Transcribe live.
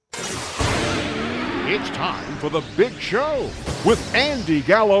It's time for The Big Show with Andy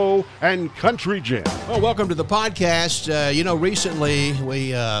Gallo and Country Jim. Well, welcome to the podcast. Recently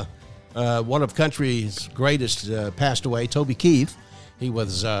one of country's greatest passed away, Toby Keith. He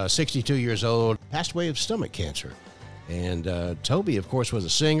was 62 years old, passed away of stomach cancer. And Toby, of course, was a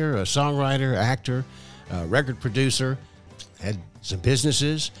singer, a songwriter, actor, record producer, had some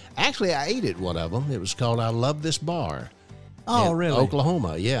businesses. Actually, I ate at one of them. It was called I Love This Bar. Oh, really?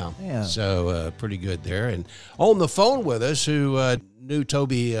 Oklahoma, yeah. So pretty good there. And on the phone with us, who knew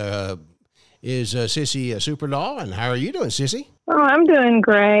Toby is Cissy Supernaw. And how are you doing, Cissy? Oh, I'm doing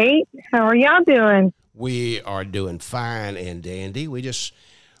great. How are y'all doing? We are doing fine and dandy. We just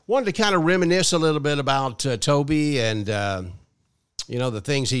wanted to kind of reminisce a little bit about Toby and, the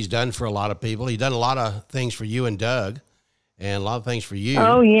things he's done for a lot of people. He's done a lot of things for you and Doug and a lot of things for you.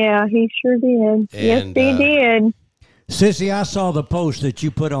 Oh, yeah, he sure did. And, yes, he did. Sissy, I saw the post that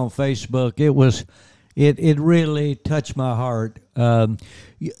you put on Facebook. It really touched my heart. A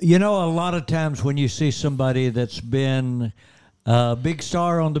lot of times when you see somebody that's been a big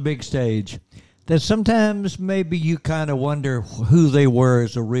star on the big stage, that sometimes maybe you kind of wonder who they were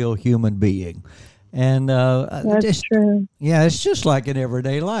as a real human being. And that's true. Yeah, it's just like in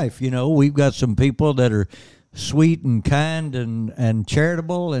everyday life. We've got some people that are sweet and kind and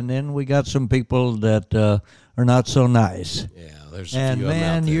charitable, and then we got some people that are not so nice. Yeah, there's a few of them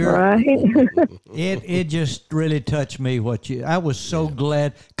out there. You're right. it just really touched me I was so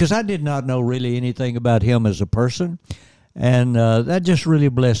glad, because I did not know really anything about him as a person, and that just really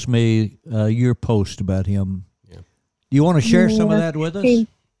blessed me, your post about him. Yeah. You want to share some of that with us? Yes,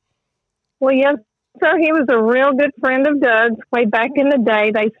 sir. He was a real good friend of Doug's way back in the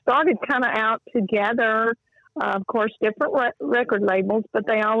day. They started kind of out together, of course, different record labels, but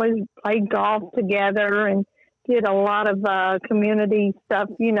they always played golf together and did a lot of community stuff,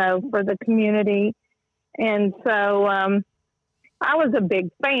 for the community. And so I was a big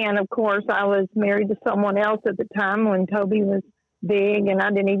fan. Of course, I was married to someone else at the time when Toby was big, and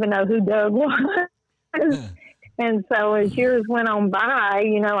I didn't even know who Doug was. And so as years went on by,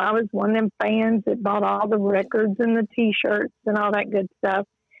 I was one of them fans that bought all the records and the T-shirts and all that good stuff.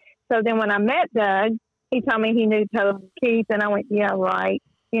 So then when I met Doug, he told me he knew Toby Keith, and I went, yeah, right,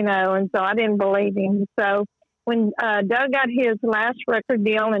 and so I didn't believe him. So when Doug got his last record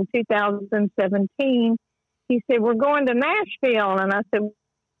deal in 2017, he said, we're going to Nashville. And I said,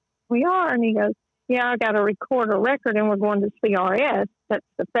 we are? And he goes, yeah, I got to record a record, and we're going to CRS. That's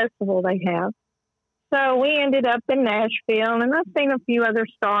the festival they have. So we ended up in Nashville, and I've seen a few other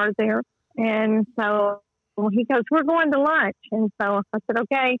stars there. And so he goes, we're going to lunch. And so I said,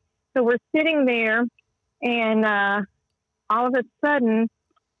 okay. So we're sitting there, and all of a sudden,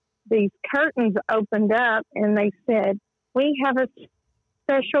 these curtains opened up, and they said, we have a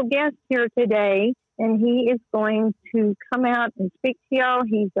special guest here today, and he is going to come out and speak to y'all.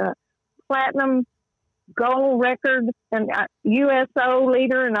 He's a platinum gold record and USO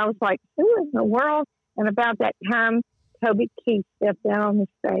leader. And I was like, who in the world? And about that time, Toby Keith stepped out on the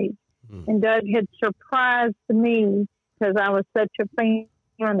stage. And Doug had surprised me because I was such a fan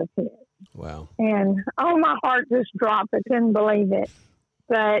of his. Wow. And, my heart just dropped. I couldn't believe it.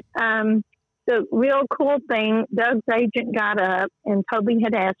 But the real cool thing, Doug's agent got up, and Toby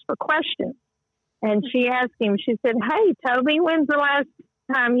had asked for questions. And she asked him, she said, hey, Toby, when's the last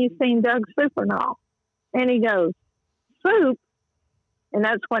time you seen Doug Supernaw? And he goes, Soup? And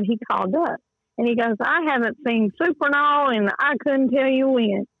that's what he called Doug. And he goes, I haven't seen Supernaw, and I couldn't tell you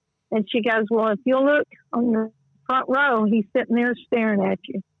when. And she goes, well, if you'll look on the front row, he's sitting there staring at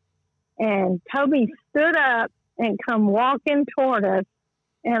you. And Toby stood up and come walking toward us,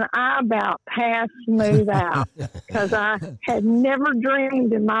 and I about passed smooth out because I had never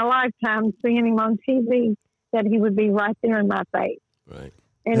dreamed in my lifetime seeing him on TV that he would be right there in my face. Right.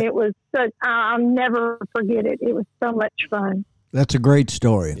 And it was I'll never forget it. It was so much fun. That's a great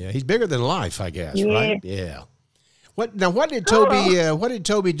story. Yeah, he's bigger than life, I guess, Yeah. right? Yeah. What did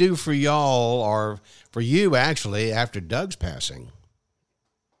Toby do for y'all, or for you actually, after Doug's passing?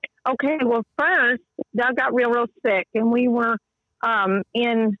 Okay, well, first Doug got real sick, and we were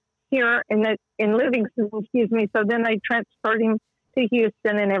in Livingston, so then they transferred him to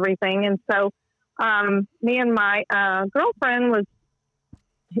Houston and everything. And so me and my girlfriend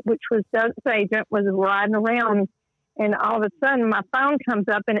which was Doug's agent, was riding around, and all of a sudden my phone comes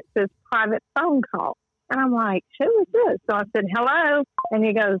up and it says private phone call. And I'm like, who is this? So I said, hello. And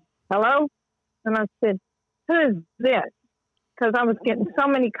he goes, hello. And I said, who is this? Because I was getting so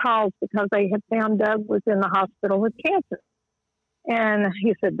many calls because they had found Doug was in the hospital with cancer. And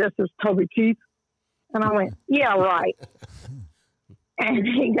he said, this is Toby Keith. And I went, yeah, right. And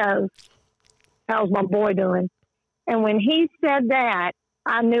he goes, how's my boy doing? And when he said that,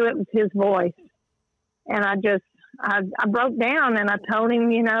 I knew it was his voice. And I broke down and I told him,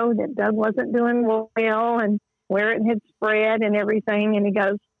 that Doug wasn't doing well and where it had spread and everything. And he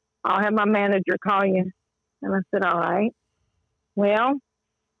goes, I'll have my manager call you. And I said, all right. Well,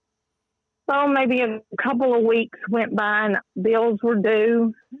 so maybe a couple of weeks went by and bills were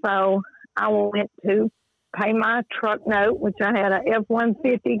due. So I went to pay my truck note, which I had a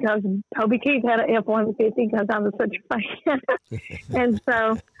F-150 because Toby Keith had a F-150 because I was such a fan. And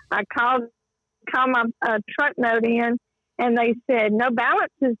so I called my truck note in, and they said, no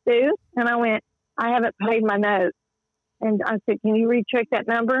balance is due. And I went, I haven't paid my note. And I said, can you recheck that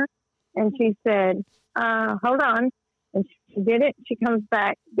number? And she said, hold on. And she did it. She comes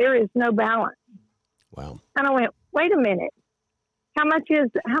back, there is no balance. Wow. And I went, wait a minute. How much is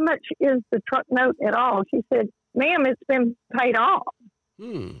the truck note at all? She said, ma'am, it's been paid off.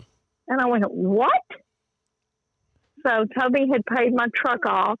 And I went, what? So Toby had paid my truck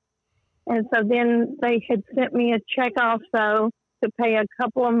off. And so then they had sent me a check also to pay a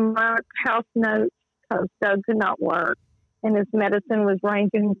couple of my house notes because Doug could not work. And his medicine was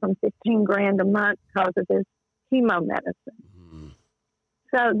ranging from $15,000 a month because of his chemo medicine.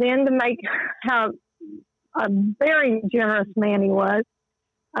 So then to make how a very generous man he was,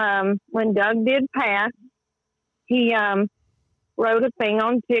 when Doug did pass, he wrote a thing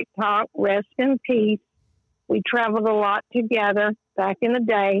on TikTok, rest in peace. We traveled a lot together back in the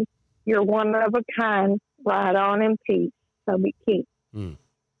day. You're one of a kind. Ride on in peace. Toby Keith.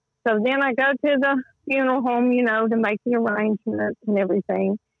 So then I go to the funeral home, to make the arrangements and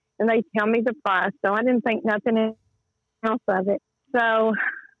everything. And they tell me the price. So I didn't think nothing else of it. So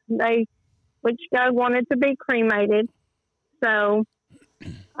which Doug wanted to be cremated. So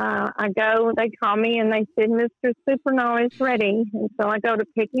I go, they call me and they said, Mr. Supernaw is ready. And so I go to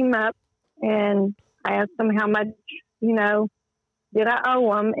pick him up and I asked him how much, did I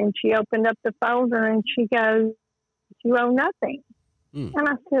owe him? And she opened up the folder and she goes, you owe nothing. And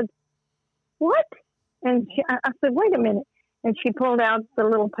I said, what? And I said, wait a minute. And she pulled out the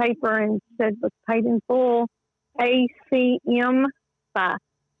little paper and said, was paid in full, ACM by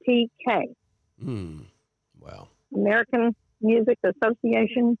TK. Wow. American Music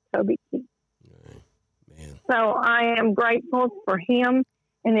Association, Toby Keith. Man. So I am grateful for him.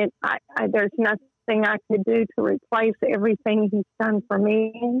 And there's nothing I could do to replace everything he's done for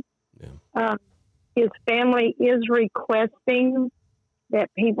me. Yeah. His family is requesting that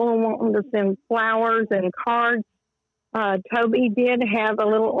people want him to send flowers and cards. Toby did have a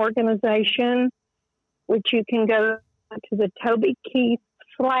little organization, which you can go to the Toby Keith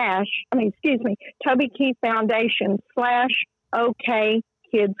Toby Keith Foundation /OK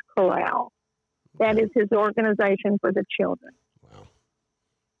Kids Corral. That is his organization for the children. Wow.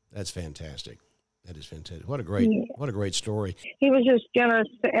 That's fantastic. That is fantastic. What a great story. He was just generous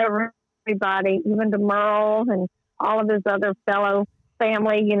to everybody, even to Merle and all of his other fellow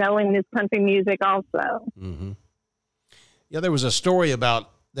family, in this country music also. Mm-hmm. Yeah, there was a story about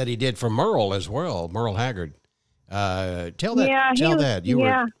that he did for Merle as well, Merle Haggard. Tell that.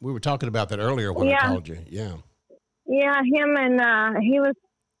 We were talking about that earlier when I called you. Yeah. Yeah, him and he was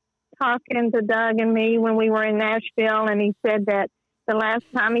talking to Doug and me when we were in Nashville, and he said that the last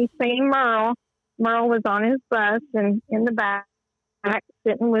time he seen Merle was on his bus and in the back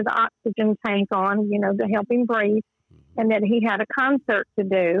sitting with oxygen tank on, to help him breathe, and that he had a concert to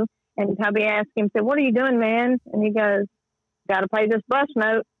do. And Toby asked him, said, what are you doing, man? And he goes, got to pay this bus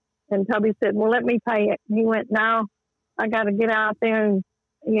note. And Toby said, well, let me pay it. And he went, no, I got to get out there and,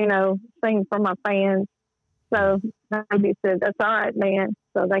 sing for my fans. So Toby said, that's all right, man.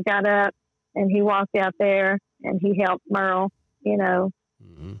 So they got up and he walked out there and he helped Merle, sing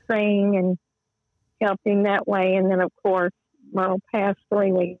and helped him that way. And then, of course, Merle passed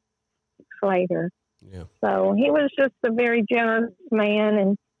 3 weeks later. Yeah. So he was just a very generous man.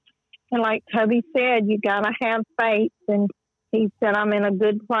 And like Toby said, you got to have faith. And he said, I'm in a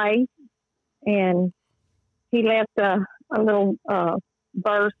good place. And he left a little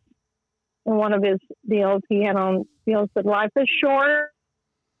verse in one of his deals. He had on deals that life is short,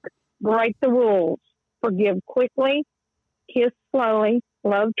 break the rules, forgive quickly, kiss slowly,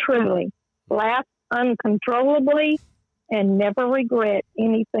 love truly, laugh uncontrollably, and never regret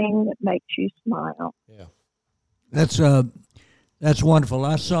anything that makes you smile. Yeah, that's wonderful.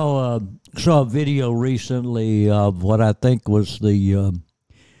 I saw a video recently of what I think was maybe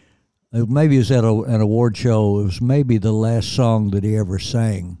it was at an award show. It was maybe the last song that he ever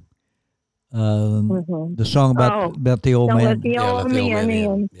sang. The song about the old man. Let the old man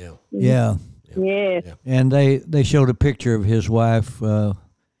in. Yeah. Yes. And they showed a picture of his wife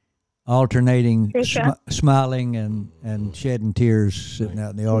alternating, Trisha? smiling and shedding tears, sitting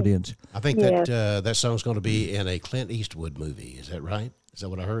out in the audience. I think that song's going to be in a Clint Eastwood movie. Is that right? Is that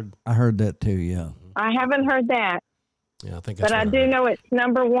what I heard? I heard that too. Yeah. I haven't heard that, Yeah, I think that's but I what do heard. know it's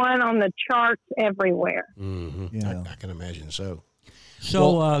number one on the charts everywhere. Mm-hmm. Yeah. I can imagine so.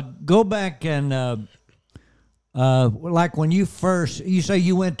 So go back and like when you say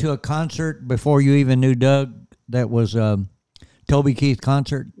you went to a concert before you even knew Doug. That was Toby Keith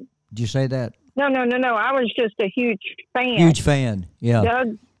concert. Did you say that? No. I was just a huge fan. Huge fan. Yeah.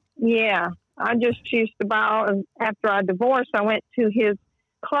 Doug, yeah. I just used to buy, after I divorced, I went to his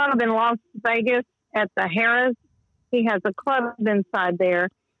club in Las Vegas at the Harrah's. He has a club inside there,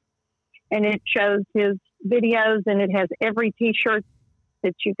 and it shows his videos, and it has every T-shirt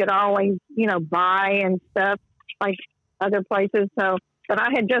that you could always, buy and stuff like other places. So, but I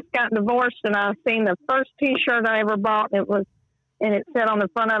had just gotten divorced, and I seen the first T-shirt I ever bought. And it said on the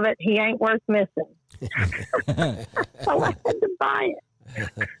front of it, "He ain't worth missing." So I had to buy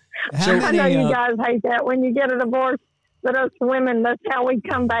it. I know you guys hate that when you get a divorce, but us women, that's how we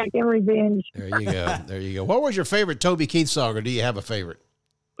come back in revenge. There you go. What was your favorite Toby Keith song, or do you have a favorite?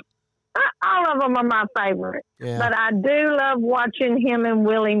 All of them are my favorite, but I do love watching him and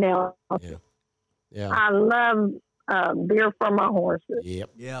Willie Nelson. Yeah. I love Beer for My Horses.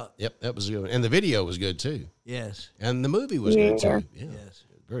 Yep. That was good, and the video was good too. Yes. And the movie was good too. Yeah. Yes.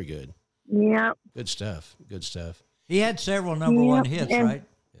 Very good. Yep. Good stuff. He had several number one hits, right?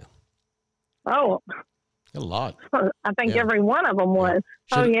 Oh, A lot. I think every one of them was.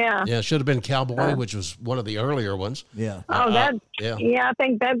 Yeah, it should have been Cowboy, which was one of the earlier ones. Yeah. I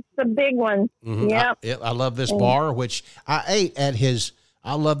think that's the big one. Mm-hmm. Yep. I love this bar, which I ate at his.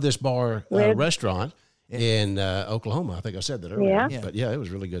 I love this bar restaurant in Oklahoma. I think I said that earlier. Yeah. But it was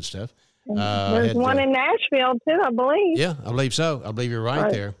really good stuff. There's one in Nashville too, I believe. Yeah, I believe so. I believe you're right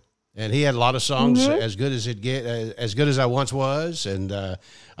there. And he had a lot of songs, as good as it get, as good as I once was, and a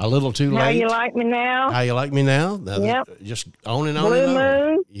little too late. How You Like Me Now? How You Like Me Now? Yep. Just on and on Blue and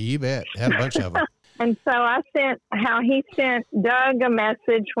on. Moon. You bet. Had a bunch of them. And so he sent Doug a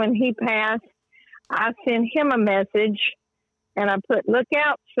message when he passed. I sent him a message, and I put, "Look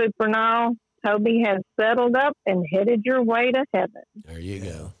out, Supernaw. Toby has settled up and headed your way to heaven." There you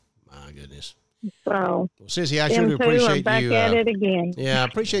go. My goodness. So, well, Cissy, I them sure two appreciate are back you. at it again. Yeah, I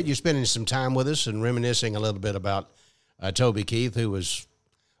appreciate you spending some time with us and reminiscing a little bit about Toby Keith, who was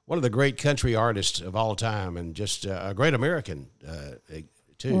one of the great country artists of all time and just a great American,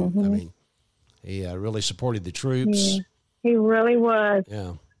 too. I mean, he really supported the troops. Yeah, he really was.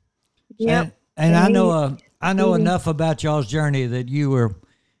 Yeah. Yep. And I know enough about y'all's journey that you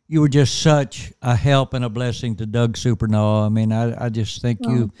were just such a help and a blessing to Doug Supernaw. I mean, I just think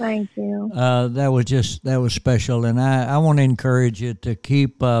Thank you. that was special, and I want to encourage you to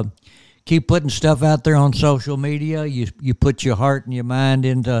keep putting stuff out there on social media. You put your heart and your mind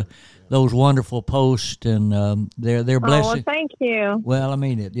into those wonderful posts, and they're blessing. Oh, well, thank you. Well, I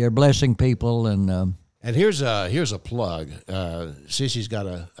mean it. You're blessing people, and here's a plug. Sissy's got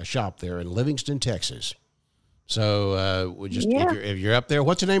a shop there in Livingston, Texas. So if you're up there,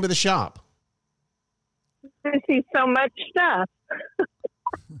 what's the name of the shop? Sissy's So Much Stuff.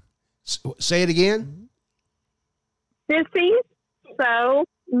 Say it again. Sissy's So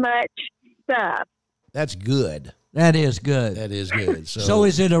Much Stuff. That's good. that is good. That is good. So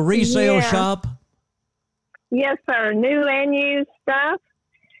is it a resale shop? Yes, sir. New and used stuff.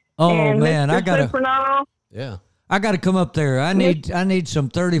 Oh and man, Mr. Supernaw. Yeah. I got to come up there. I need some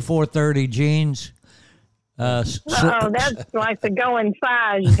 3430 jeans. That's like the going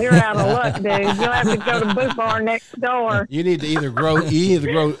size. You're out of luck, dude. You'll have to go to Boot Barn next door. You need to either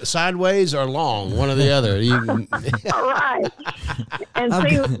grow sideways or long, one or the other. All right. And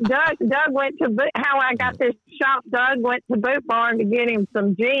see, Doug went to how I got this shop. Doug went to Boot Barn to get him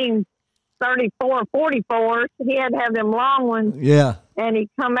some jeans, 34, 44s. He had to have them long ones. Yeah. And he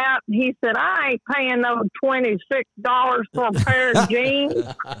come out and he said, "I ain't paying no $26 for a pair of jeans."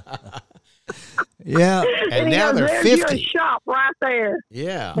 Yeah. And now they're "There's 50. your shop right there."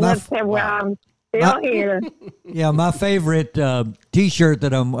 Yeah. And that's why I'm still here. Yeah, my favorite T-shirt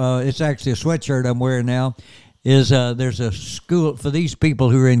that it's actually a sweatshirt I'm wearing now, is there's a school, for these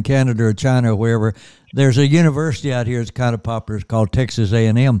people who are in Canada or China or wherever, there's a university out here that's kind of popular. It's called Texas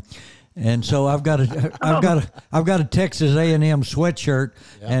A&M. And so I've got a Texas A&M sweatshirt,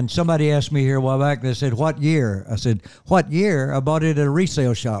 and somebody asked me here a while back. They said, "What year?" I said, "What year?" I bought it at a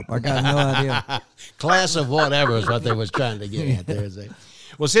resale shop. I got no idea. Class of whatever is what they was trying to get at there.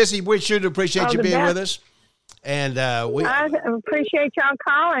 Well, Sissy, we sure appreciate you being with us, and I appreciate y'all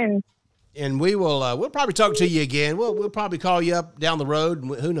calling. And we'll probably talk to you again. We'll probably call you up down the road,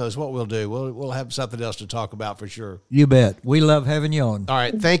 and who knows what we'll do. We'll have something else to talk about for sure. You bet. We love having you on. All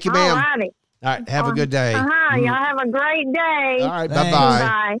right. Thank you, ma'am. All righty. All right. Have a good day. Y'all have a great day. All right. Thanks. Bye-bye.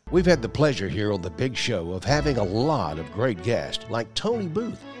 Bye. We've had the pleasure here on The Big Show of having a lot of great guests like Tony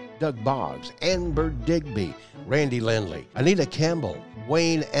Booth, Doug Boggs, Amber Digby, Randy Lindley, Anita Campbell,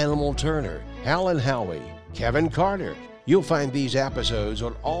 Wayne Animal Turner, Alan Howie, Kevin Carter. You'll find these episodes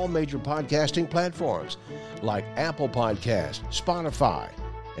on all major podcasting platforms like Apple Podcasts, Spotify,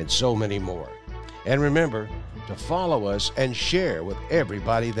 and so many more. And remember to follow us and share with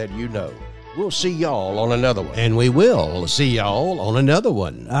everybody that you know. We'll see y'all on another one. And we will see y'all on another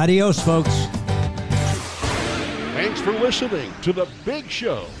one. Adios, folks. Thanks for listening to The Big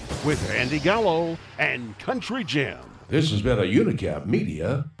Show with Andy Gallo and Country Jim. This has been a Unicap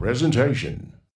Media presentation.